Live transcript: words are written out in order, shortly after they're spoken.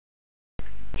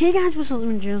Hey guys, what's up,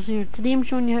 Rangers here. Today I'm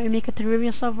showing you how to make a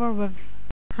terraria server with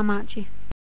hamachi.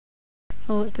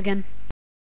 So let's begin.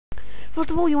 First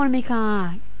of all, you want to make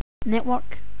a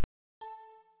network.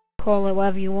 Call it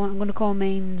whatever you want. I'm going to call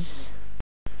mine's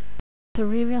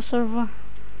terraria server.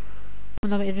 I'm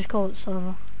not going to just call it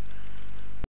server.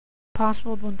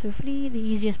 Password 123, the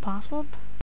easiest password.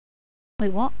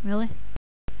 Wait, what? Really?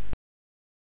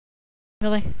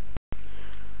 Really?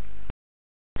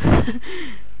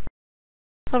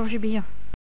 Server should be here.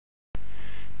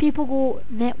 People go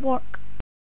network,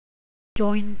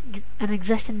 join an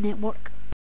existing network,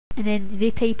 and then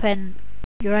they type in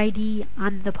your ID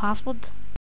and the password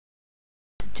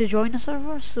to join the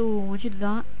server. So once you do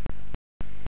that,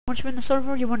 once you're in the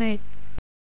server, you want to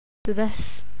do this.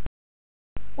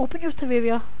 Open your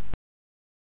terraria.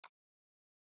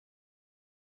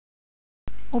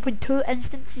 Open 2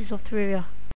 instances of terraria.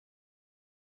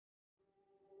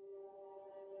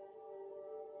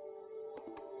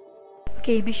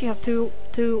 Okay, make sure you have two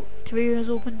terrarias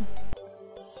open.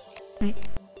 Right.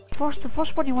 The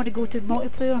first one you want to go to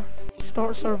multiplayer,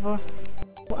 start server,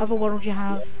 whatever world you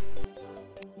have.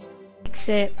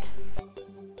 Except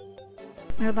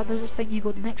where that does this thing, you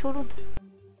go to the next world.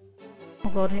 Oh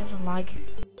god, it's a lag.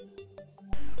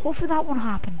 Hopefully that won't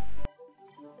happen.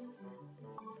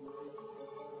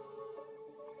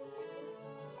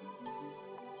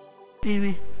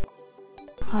 Anyway.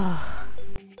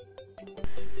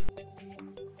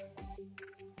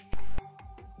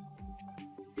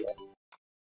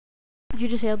 You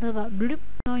just heard that bloop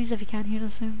noise. If you can't hear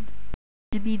the sound,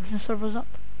 it means the server's up.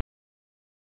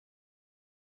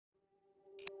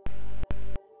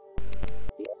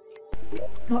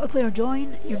 Multiplayer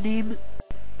join, your name,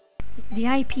 the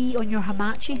IP on your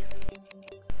hamachi.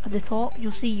 At the top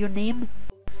you'll see your name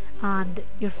and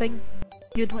your thing.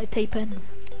 You'd want to type in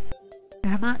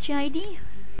your hamachi ID.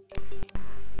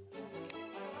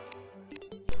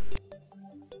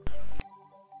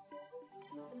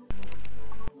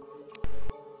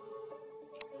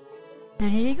 And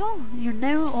here you go, you're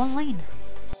now online.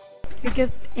 You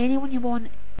give anyone you want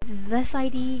this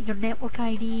ID, your network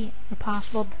ID, your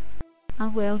password,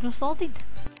 and well, you're sorted.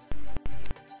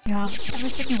 You have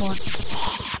everything you want.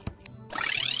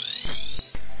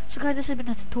 So guys, this has been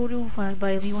a tutorial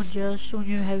by Leon just showing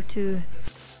you how to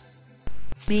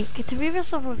make a terraria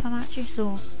server with hamachi.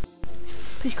 So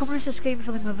please comment and subscribe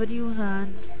for my videos,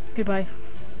 and goodbye.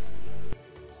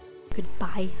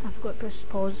 Goodbye, I forgot to press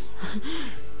pause.